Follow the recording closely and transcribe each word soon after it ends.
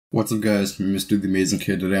What's up guys, Mr. The Amazing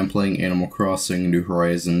Kid. Today I'm playing Animal Crossing New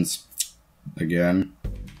Horizons again.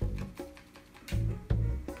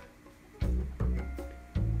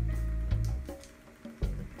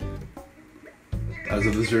 As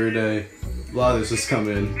of this very day, a lot of this just come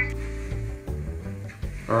in.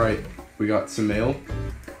 Alright, we got some mail.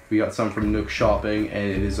 We got some from Nook Shopping,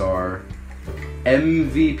 and it is our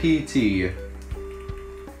MVPT.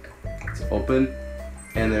 It's open,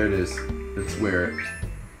 and there it is. Let's wear it.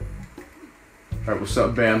 Alright, what's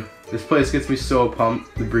up, Bam? This place gets me so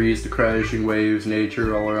pumped. The breeze, the crashing waves,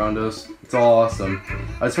 nature all around us. It's all awesome.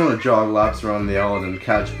 I just want to jog laps around the island and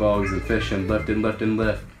catch bugs and fish and lift and lift and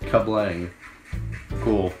lift. Kablang.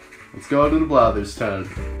 Cool. Let's go to the Blathers tent.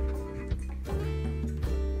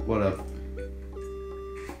 What up?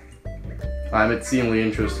 I'm exceedingly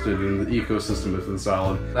interested in the ecosystem of this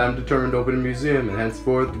island. I'm determined to open a museum and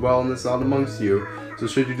henceforth dwell in this island amongst you. So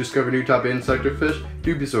should you discover a new type of insect or fish,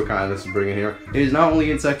 do be so kind as to bring it here. It is not only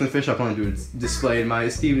insect and fish I plan to display in my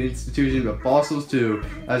esteemed institution, but fossils too.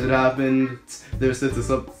 As it happens, there sits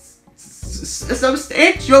a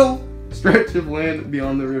substantial stretch of land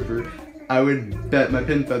beyond the river. I would bet my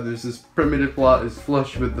pin feathers this primitive plot is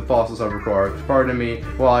flush with the fossils I've acquired. Pardon me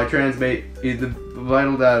while I transmit the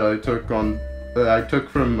vital data I took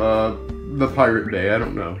from the Pirate Bay. I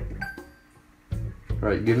don't know.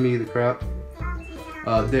 Alright, give me the crap.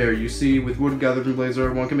 There, you see, with wood gathered from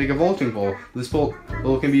blazer, one can make a vaulting pole. This pole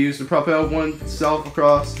can be used to propel oneself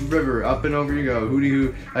across the river. Up and over you go. Hooty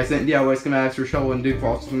hoo. I sent DIY schematics for shovel and dig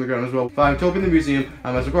fossils from the ground as well. If I'm to open the museum,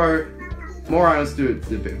 I must acquire more items to it.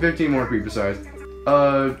 15 more to be precise.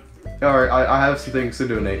 Alright, I have some things to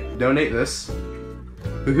donate. Donate this.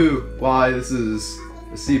 Hoo-hoo. Why, this is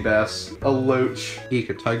a sea bass, a loach, eek,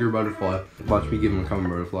 a tiger butterfly. Watch me give him a common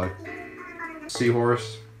butterfly.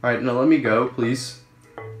 Seahorse. Alright, now let me go, please.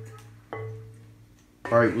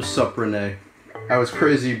 Alright, what's up, Renee? I was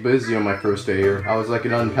crazy busy on my first day here. I was like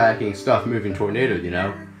an unpacking, stuff-moving tornado, you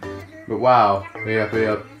know? But wow, way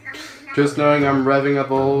up. Just knowing I'm revving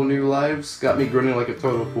up a whole new lives got me grinning like a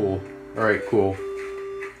total fool. Alright, cool.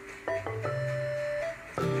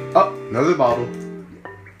 Oh, another bottle.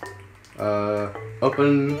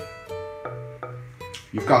 Open.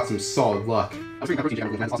 You've got some solid luck.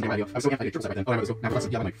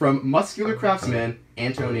 From Muscular Craftsman,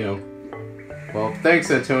 Antonio. Well, thanks,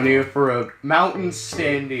 Antonio, for a mountain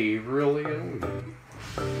standee. Really?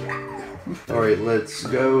 Alright, let's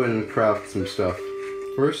go and craft some stuff.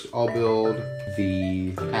 First, I'll build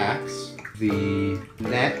the axe, the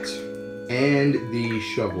net, and the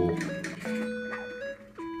shovel.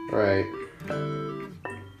 Alright.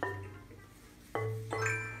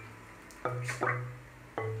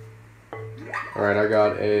 Alright, I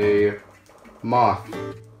got a moth.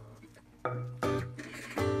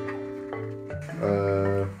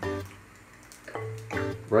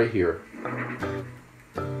 Right here.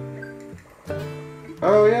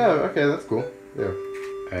 Oh yeah, okay, that's cool. There.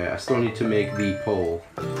 I still need to make the pole.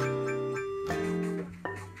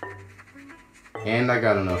 And I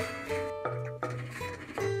got enough.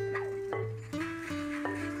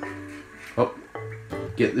 Oh,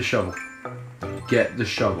 get the shovel. Get the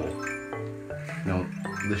shovel. No,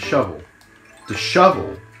 the shovel. The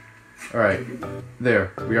shovel! Alright,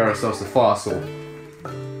 there. We got ourselves a fossil.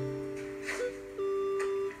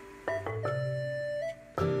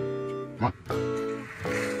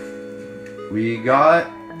 We got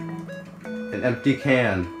an empty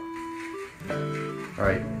can.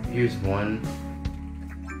 Alright, here's one.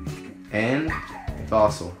 And a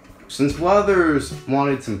fossil. Since Blathers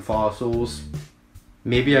wanted some fossils,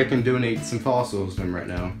 maybe I can donate some fossils to him right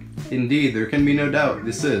now. Indeed, there can be no doubt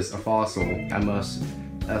this is a fossil. I must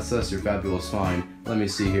assess your fabulous find. Let me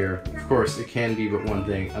see here. Of course, it can be but one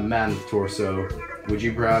thing, a mammoth torso. Would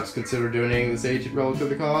you perhaps consider donating this aged relic to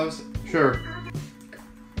the cause? Sure.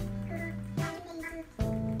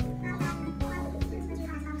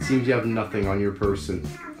 Seems you have nothing on your person.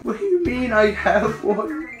 What do you mean I have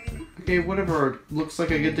one? Okay, whatever. Looks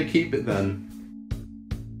like I get to keep it then.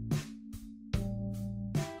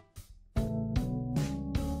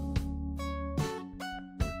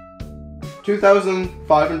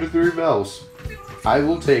 $2,503 bells. I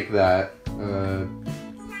will take that.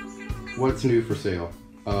 What's new for sale?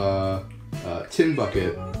 Tin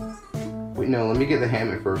bucket. Wait, no, let me get the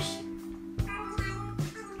hammock first.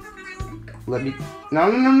 Let me... No.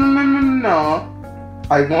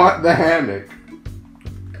 I want the hammock.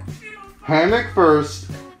 Hammock first,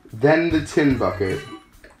 then the tin bucket.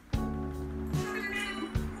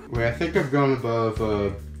 Wait, I think I've gone above,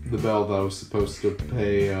 the bell that I was supposed to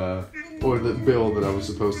pay, or the bill that I was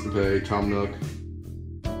supposed to pay Tom Nook.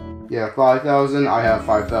 Yeah, 5,000. I have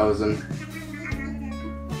 5,000.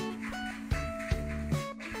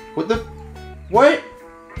 What the? What?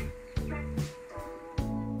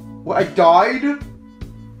 What? I died?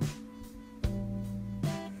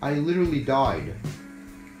 I literally died.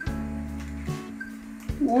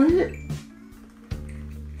 What?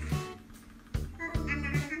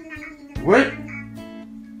 What?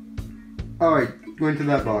 Alright, go into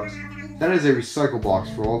that box. That is a recycle box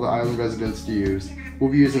for all the island residents to use.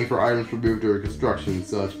 We'll be using it for items removed during construction and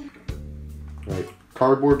such. Right,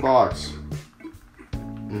 cardboard box.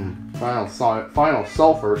 Final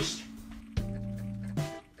sell first.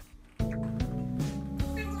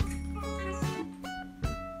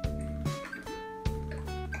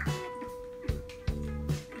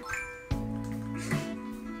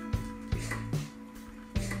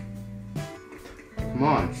 Come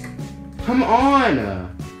on. Come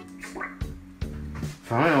on!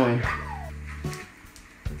 Finally.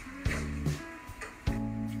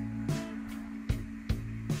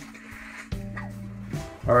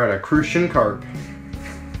 Alright, a crucian carp.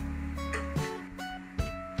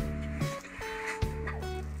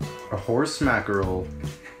 A horse mackerel.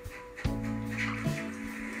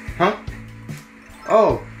 Huh?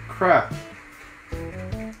 Oh, crap.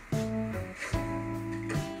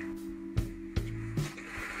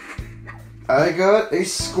 I got a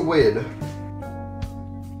squid.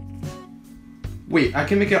 Wait, I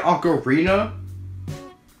can make an ocarina?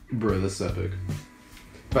 Bro, this is epic.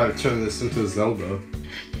 About to turn this into Zelda.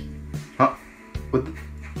 Huh? What the?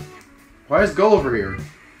 Why is Gulliver here?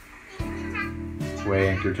 Weigh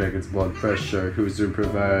anchor, check its blood pressure. Who's your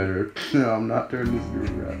provider? No, I'm not turning this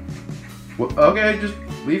into a rat. Well, okay, just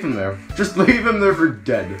leave him there. Just leave him there for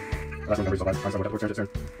dead.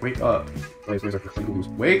 Wake up.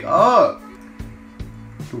 Wake up!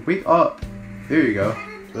 Wake up! There you go.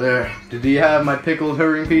 There. Did you have my pickled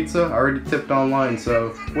herring pizza? I already tipped online,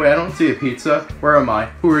 so... Wait, I don't see a pizza. Where am I?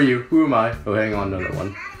 Who are you? Who am I? Oh, hang on, another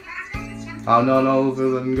one. I'm none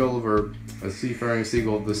other than Gulliver, a seafaring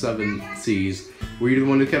seagull of the 7 seas. Were you the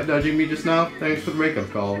one who kept nudging me just now? Thanks for the wake-up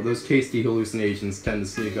call. Those tasty hallucinations tend to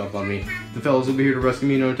sneak up on me. The fellows will be here to rescue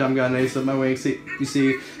me no time got an ace up my wing. You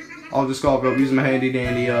see, I'll just call up using my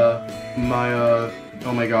handy-dandy, oh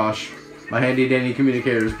my gosh. My handy-dandy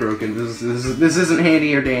communicator is broken. This isn't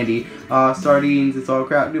handy or dandy. Sardines, it's all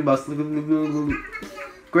crap. New bus.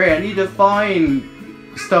 Great, I need to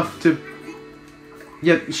find stuff to...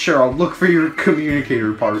 Yeah, sure, I'll look for your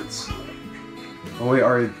communicator parts. Oh wait,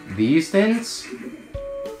 are these things?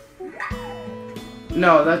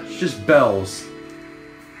 No, that's just bells.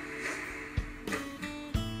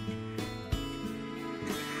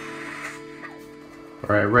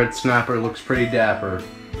 Alright, red snapper looks pretty dapper.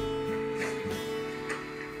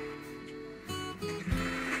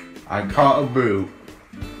 I caught a boot.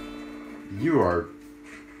 You are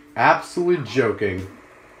absolutely joking.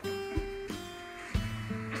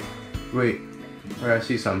 Wait, I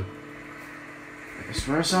see some. I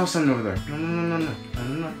swear I saw something over there. No.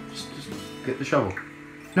 Just get the shovel.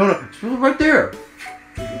 No, it's right there.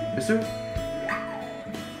 Is there?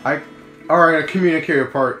 Alright, a communicator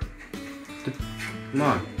part. Come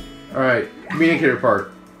on. Alright, communicator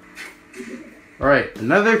part. Alright,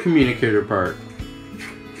 another communicator part.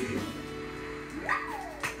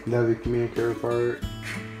 Another communicator part.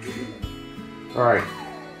 Alright.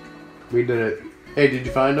 We did it. Hey, did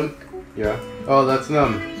you find them? Yeah. Oh, that's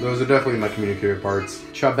them. Those are definitely my communicator parts.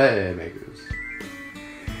 Chabe makers.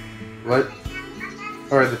 What?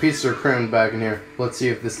 Alright, the pieces are crammed back in here. Let's see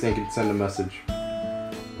if this thing can send a message.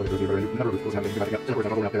 You're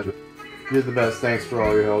the best. Thanks for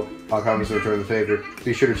all your help. I'll promise to return the favor.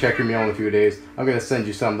 Be sure to check your mail in a few days. I'm gonna send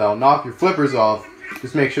you something that'll knock your flippers off.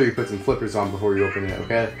 Just make sure you put some flippers on before you open it,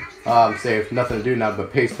 okay? Safe. Nothing to do now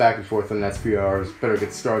but pace back and forth in the next few hours. Better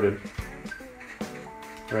get started.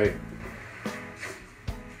 Right.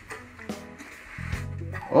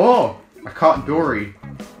 Oh! I caught Dory.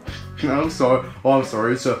 I'm sorry. Oh, I'm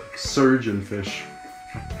sorry. It's a surgeon fish.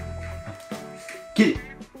 Get it!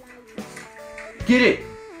 Get it!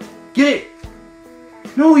 Get it!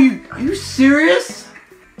 No, are you serious?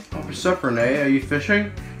 Oh, Persephone, are you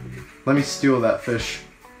fishing? Let me steal that fish.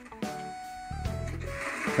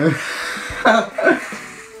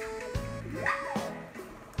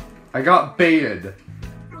 I got baited.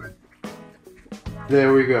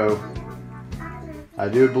 There we go. I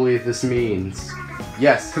do believe this means...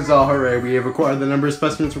 Yes, huzzah, hooray, we have acquired the number of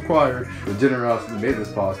specimens required. The generosity made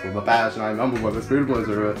this possible. The passion I am humbled by the spirit of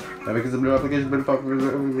blizzard. Because of new application,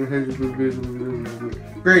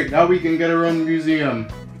 great, now we can get our own museum.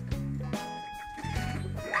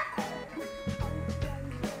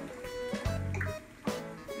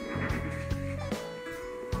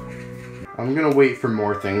 I'm gonna wait for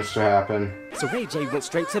more things to happen. So Ray J went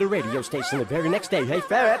straight to the radio station the very next day. Hey,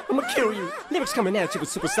 Ferret, I'm gonna kill you. Lyrics coming at you with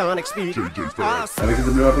supersonic speed. JJ Ferret. Because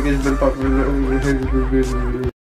the new application has been popular.